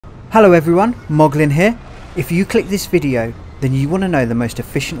Hello everyone, Moglin here. If you click this video, then you want to know the most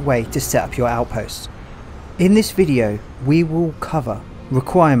efficient way to set up your outposts. In this video, we will cover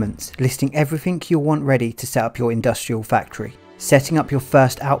requirements, listing everything you'll want ready to set up your industrial factory, setting up your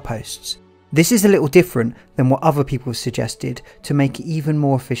first outposts. This is a little different than what other people have suggested to make it even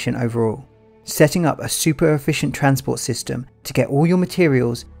more efficient overall. Setting up a super efficient transport system to get all your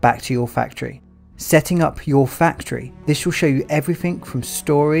materials back to your factory. Setting up your factory. This will show you everything from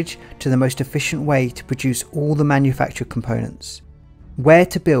storage to the most efficient way to produce all the manufactured components. Where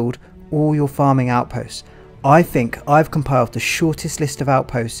to build all your farming outposts. I think I've compiled the shortest list of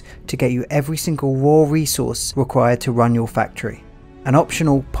outposts to get you every single raw resource required to run your factory. An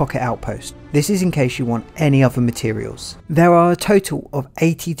optional pocket outpost. This is in case you want any other materials. There are a total of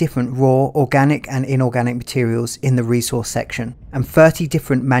 80 different raw, organic and inorganic materials in the resource section and 30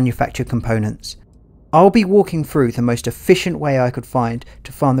 different manufactured components. I'll be walking through the most efficient way I could find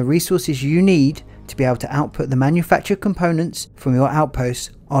to farm the resources you need to be able to output the manufactured components from your outposts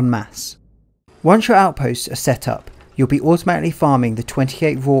en masse. Once your outposts are set up, you'll be automatically farming the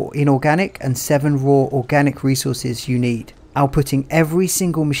 28 raw inorganic and 7 raw organic resources you need, outputting every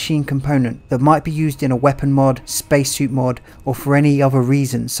single machine component that might be used in a weapon mod, spacesuit mod, or for any other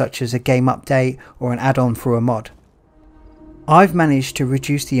reason such as a game update or an add-on for a mod. I've managed to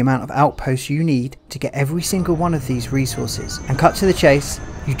reduce the amount of outposts you need to get every single one of these resources, and cut to the chase,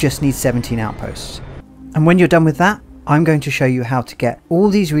 you just need 17 outposts. And when you're done with that, I'm going to show you how to get all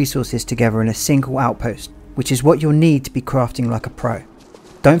these resources together in a single outpost, which is what you'll need to be crafting like a pro.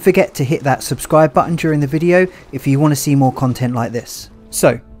 Don't forget to hit that subscribe button during the video if you want to see more content like this.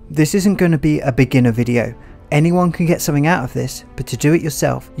 So, this isn't going to be a beginner video. Anyone can get something out of this, but to do it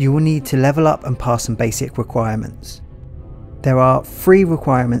yourself, you will need to level up and pass some basic requirements. There are 3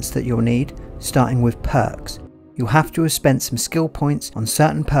 requirements that you'll need, starting with perks. You'll have to have spent some skill points on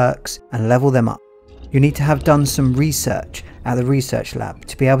certain perks and level them up. You need to have done some research at the research lab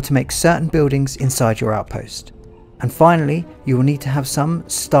to be able to make certain buildings inside your outpost. And finally, you will need to have some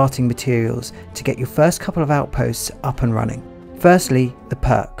starting materials to get your first couple of outposts up and running. Firstly, the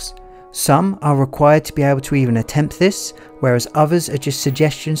perks. Some are required to be able to even attempt this, whereas others are just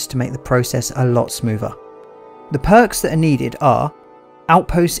suggestions to make the process a lot smoother. The perks that are needed are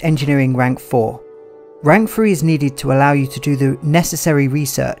Outpost Engineering Rank 4. Rank 3 is needed to allow you to do the necessary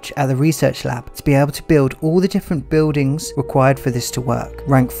research at the research lab to be able to build all the different buildings required for this to work.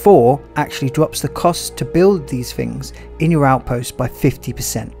 Rank 4 actually drops the cost to build these things in your outpost by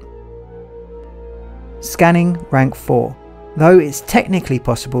 50%. Scanning Rank 4. Though it's technically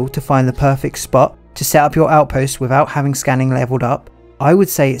possible to find the perfect spot to set up your outpost without having scanning leveled up, I would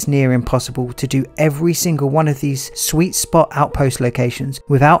say it's near impossible to do every single one of these sweet spot outpost locations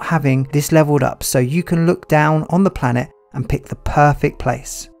without having this leveled up so you can look down on the planet and pick the perfect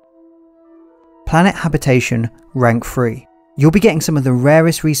place. Planet Habitation Rank 3. You'll be getting some of the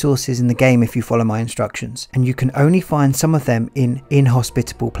rarest resources in the game if you follow my instructions, and you can only find some of them in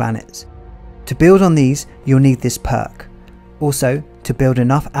inhospitable planets. To build on these, you'll need this perk. Also, to build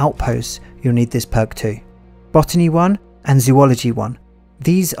enough outposts, you'll need this perk too. Botany 1 and Zoology 1.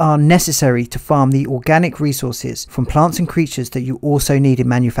 These are necessary to farm the organic resources from plants and creatures that you also need in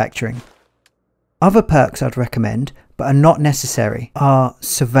manufacturing. Other perks I'd recommend, but are not necessary, are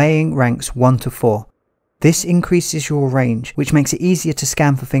Surveying Ranks 1 to 4. This increases your range, which makes it easier to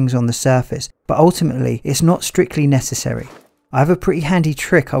scan for things on the surface, but ultimately it's not strictly necessary. I have a pretty handy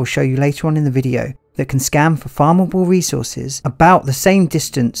trick I'll show you later on in the video that can scan for farmable resources about the same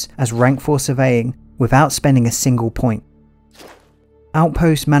distance as Rank 4 Surveying without spending a single point.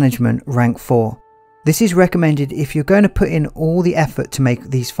 Outpost Management Rank 4. This is recommended if you're going to put in all the effort to make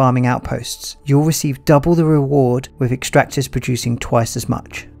these farming outposts. You'll receive double the reward with extractors producing twice as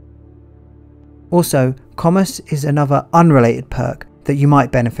much. Also, Commerce is another unrelated perk that you might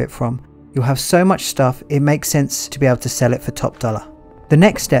benefit from. You'll have so much stuff it makes sense to be able to sell it for top dollar. The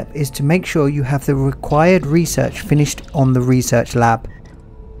next step is to make sure you have the required research finished on the research lab.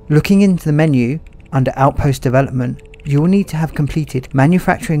 Looking into the menu under Outpost Development, you will need to have completed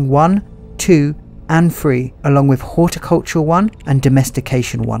Manufacturing 1, 2 and 3 along with Horticulture 1 and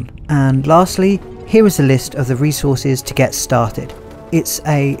Domestication 1. And lastly, here is a list of the resources to get started. It's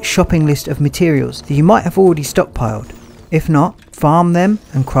a shopping list of materials that you might have already stockpiled. If not, farm them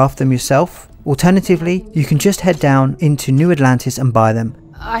and craft them yourself. Alternatively, you can just head down into New Atlantis and buy them.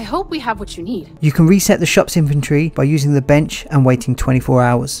 I hope we have what you need. You can reset the shop's inventory by using the bench and waiting 24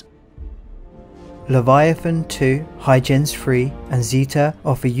 hours. Leviathan 2, Hygens 3 and Zeta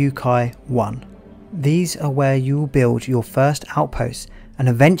offer Yukai 1. These are where you will build your first outposts and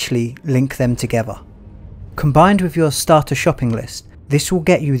eventually link them together. Combined with your starter shopping list, This will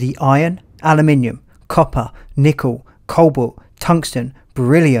get you the iron, aluminium, copper, nickel, cobalt, tungsten,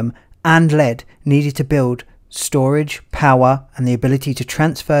 beryllium and lead needed to build storage, power and the ability to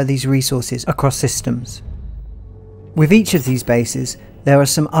transfer these resources across systems. With each of these bases, there are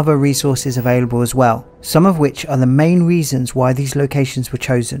some other resources available as well, some of which are the main reasons why these locations were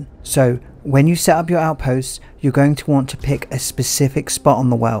chosen. So when you set up your outposts, you're going to want to pick a specific spot on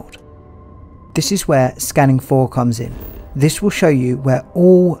the world. This is where Scanning 4 comes in. This will show you where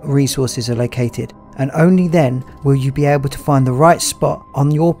all resources are located, and only then will you be able to find the right spot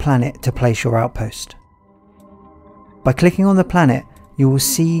on your planet to place your outpost. By clicking on the planet, you will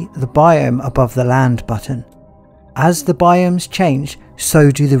see the biome above the land button. As the biomes change,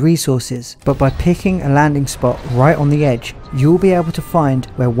 so do the resources, but by picking a landing spot right on the edge, you'll be able to find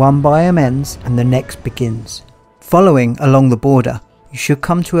where one biome ends and the next begins. Following along the border, you should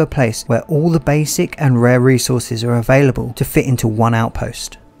come to a place where all the basic and rare resources are available to fit into one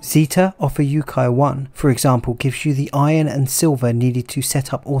outpost. Zeta Offer Yukai 1, for example, gives you the iron and silver needed to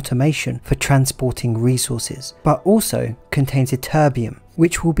set up automation for transporting resources, but also contains ytterbium,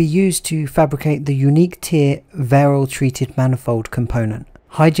 which will be used to fabricate the unique tier Varil treated manifold component.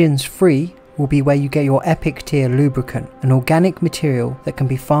 Hygien's 3 will be where you get your epic tier lubricant, an organic material that can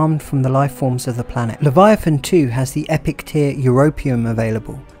be farmed from the life forms of the planet. Leviathan 2 has the epic tier europium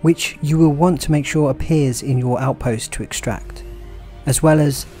available, which you will want to make sure appears in your outpost to extract, as well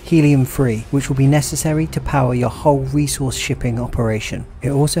as helium 3, which will be necessary to power your whole resource shipping operation.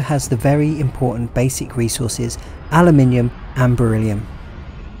 It also has the very important basic resources aluminium and beryllium.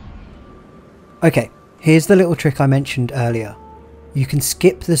 Okay, here's the little trick I mentioned earlier. You can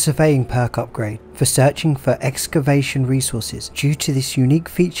skip the surveying perk upgrade for searching for excavation resources due to this unique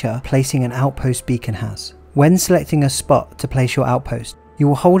feature placing an outpost beacon has. When selecting a spot to place your outpost, you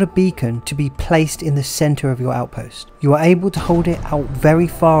will hold a beacon to be placed in the center of your outpost. You are able to hold it out very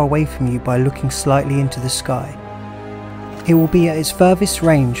far away from you by looking slightly into the sky. It will be at its furthest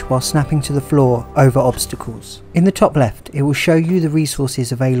range while snapping to the floor over obstacles. In the top left, it will show you the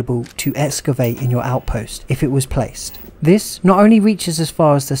resources available to excavate in your outpost if it was placed. This not only reaches as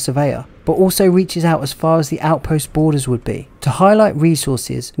far as the surveyor, but also reaches out as far as the outpost borders would be, to highlight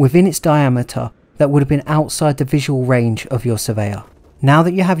resources within its diameter that would have been outside the visual range of your surveyor. Now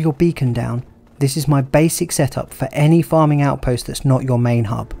that you have your beacon down, this is my basic setup for any farming outpost that's not your main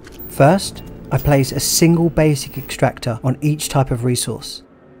hub. First, I place a single basic extractor on each type of resource.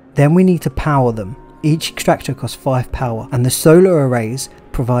 Then we need to power them. Each extractor costs 5 power, and the solar arrays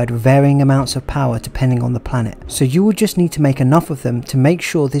provide varying amounts of power depending on the planet. So you will just need to make enough of them to make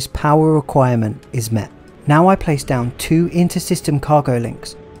sure this power requirement is met. Now I place down 2 inter-system cargo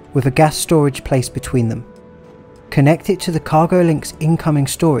links with a gas storage placed between them. Connect it to the cargo link's incoming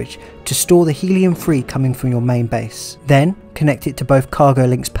storage to store the helium-3 coming from your main base. Then connect it to both cargo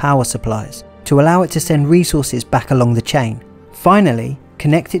link's power supplies to allow it to send resources back along the chain. Finally,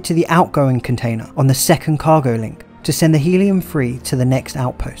 connect it to the outgoing container on the second cargo link to send the helium-3 to the next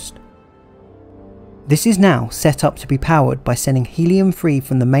outpost. This is now set up to be powered by sending helium-3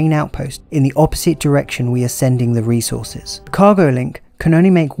 from the main outpost in the opposite direction we are sending the resources. The cargo link can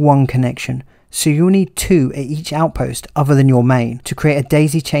only make one connection, so you'll need 2 at each outpost other than your main to create a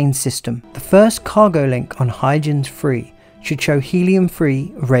daisy chain system. The first cargo link on Hygien's 3 should show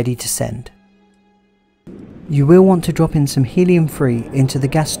helium-3 ready to send. You will want to drop in some helium-3 into the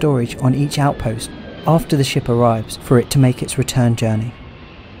gas storage on each outpost after the ship arrives for it to make its return journey.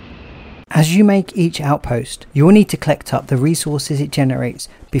 As you make each outpost, you will need to collect up the resources it generates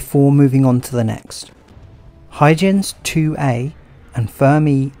before moving on to the next. Hygien's 2A and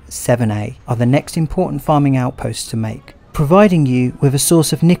Fermi 7A are the next important farming outposts to make, providing you with a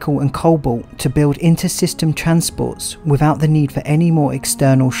source of nickel and cobalt to build inter-system transports without the need for any more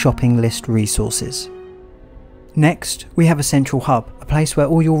external shopping list resources. Next, we have a central hub, a place where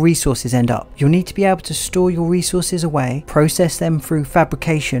all your resources end up. You'll need to be able to store your resources away, process them through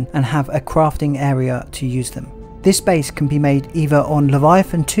fabrication, and have a crafting area to use them. This base can be made either on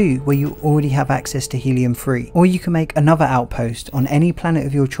Leviathan 2, where you already have access to helium-3, or you can make another outpost on any planet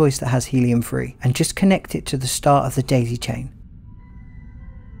of your choice that has helium-3, and just connect it to the start of the daisy chain.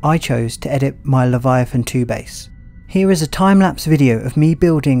 I chose to edit my Leviathan 2 base. Here is a time-lapse video of me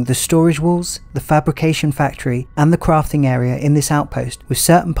building the storage walls, the fabrication factory and the crafting area in this outpost, with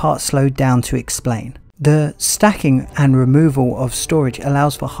certain parts slowed down to explain. The stacking and removal of storage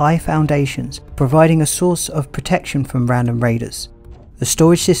allows for high foundations, providing a source of protection from random raiders. The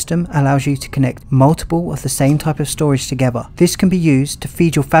storage system allows you to connect multiple of the same type of storage together. This can be used to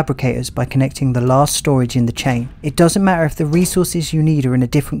feed your fabricators by connecting the last storage in the chain. It doesn't matter if the resources you need are in a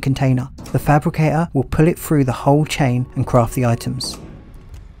different container. The fabricator will pull it through the whole chain and craft the items.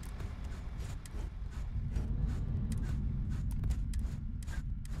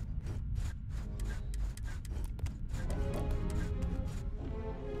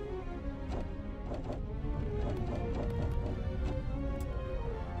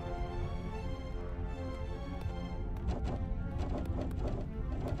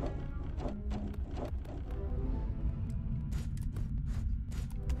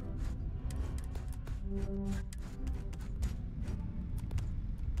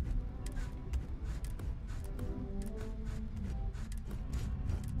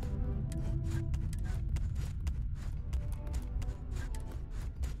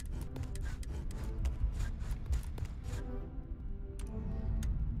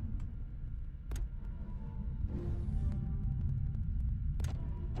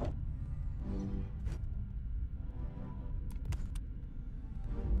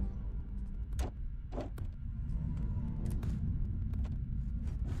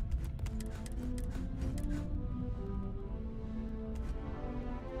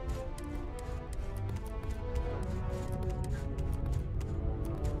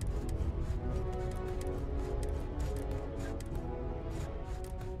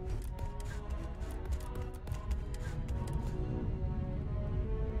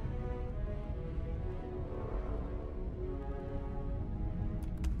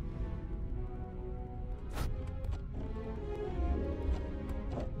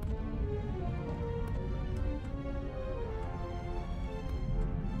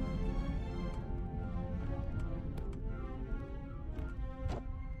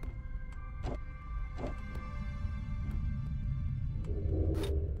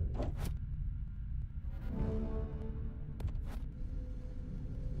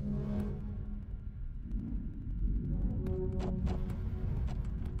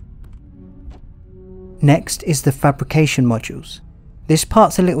 Next is the fabrication modules. This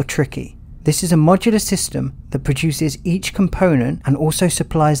part's a little tricky. This is a modular system that produces each component and also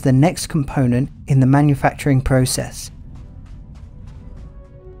supplies the next component in the manufacturing process.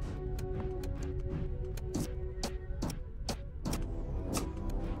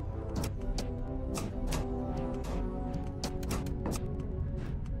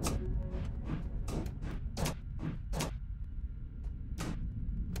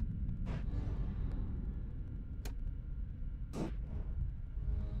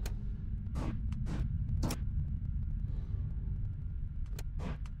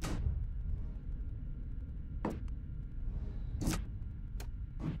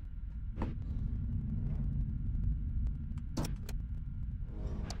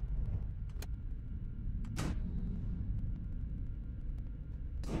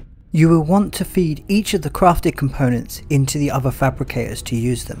 You will want to feed each of the crafted components into the other fabricators to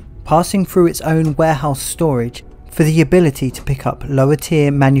use them, passing through its own warehouse storage for the ability to pick up lower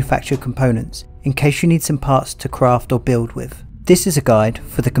tier manufactured components in case you need some parts to craft or build with. This is a guide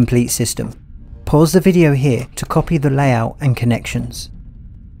for the complete system. Pause the video here to copy the layout and connections.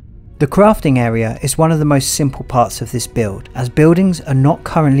 The crafting area is one of the most simple parts of this build, as buildings are not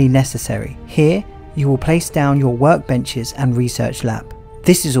currently necessary. Here you will place down your workbenches and research lab.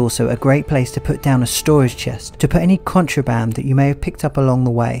 This is also a great place to put down a storage chest to put any contraband that you may have picked up along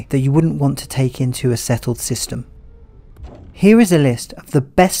the way that you wouldn't want to take into a settled system. Here is a list of the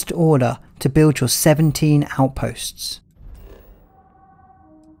best order to build your 17 outposts.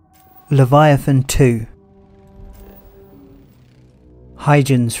 Leviathan 2,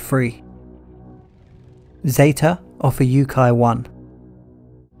 Hygiens 3, Zeta offer Yukai 1,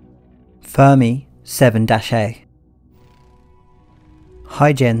 Fermi 7-A,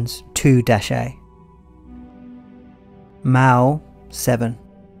 Hygiens 2-A, Mao 7,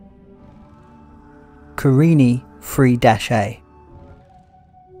 Carini 3-A,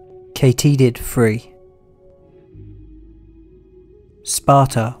 Katydid 3,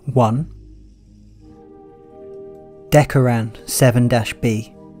 Sparta 1, Decoran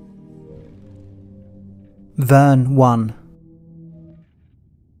 7-B, Vern 1,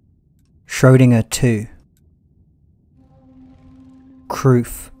 Schrödinger 2,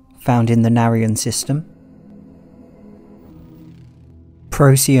 Kroof, found in the Narian system,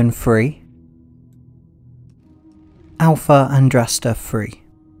 Procyon 3, Alpha Andrasta 3,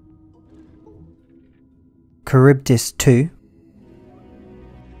 Charybdis 2,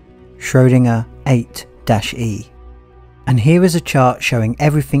 Schrödinger 8-E. And here is a chart showing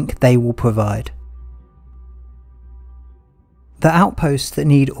everything they will provide. The outposts that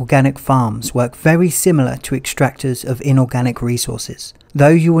need organic farms work very similar to extractors of inorganic resources, though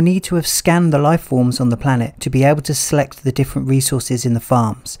you will need to have scanned the life forms on the planet to be able to select the different resources in the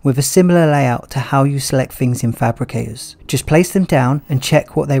farms, with a similar layout to how you select things in fabricators. Just place them down and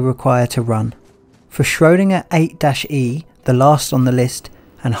check what they require to run. For Schrödinger 8-E, the last on the list,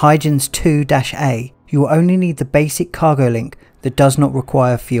 and Hygiens 2-A, you will only need the basic cargo link that does not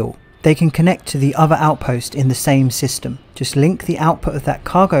require fuel. They can connect to the other outpost in the same system. Just link the output of that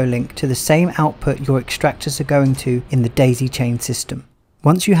cargo link to the same output your extractors are going to in the daisy chain system.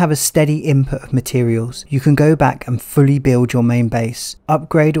 Once you have a steady input of materials, you can go back and fully build your main base,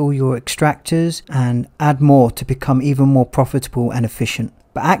 upgrade all your extractors and add more to become even more profitable and efficient.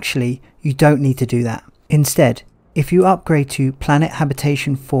 But actually, you don't need to do that. Instead, if you upgrade to Planet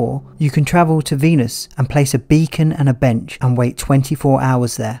Habitation 4, you can travel to Venus and place a beacon and a bench and wait 24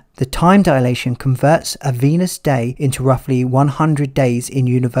 hours there. The time dilation converts a Venus day into roughly 100 days in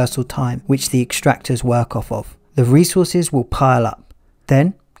universal time, which the extractors work off of. The resources will pile up.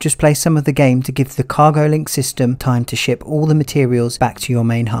 Then, just play some of the game to give the cargo link system time to ship all the materials back to your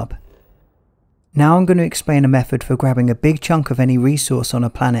main hub. Now I'm going to explain a method for grabbing a big chunk of any resource on a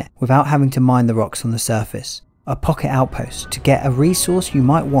planet without having to mine the rocks on the surface. A pocket outpost to get a resource you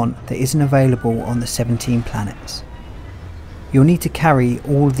might want that isn't available on the 17 planets. You'll need to carry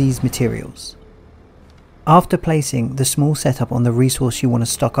all these materials. After placing the small setup on the resource you want to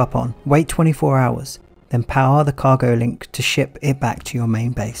stock up on, wait 24 hours, then power the cargo link to ship it back to your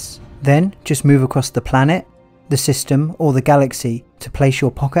main base. Then just move across the planet, the system or the galaxy to place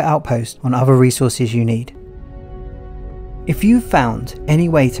your pocket outpost on other resources you need. If you've found any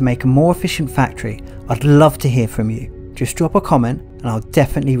way to make a more efficient factory, I'd love to hear from you. Just drop a comment and I'll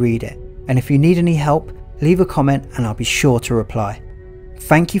definitely read it. And if you need any help, leave a comment and I'll be sure to reply.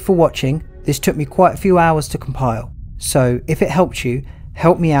 Thank you for watching. This took me quite a few hours to compile, so if it helped you,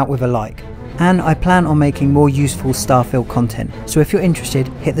 help me out with a like. And I plan on making more useful Starfield content, so if you're interested,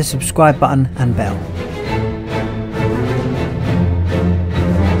 hit the subscribe button and bell.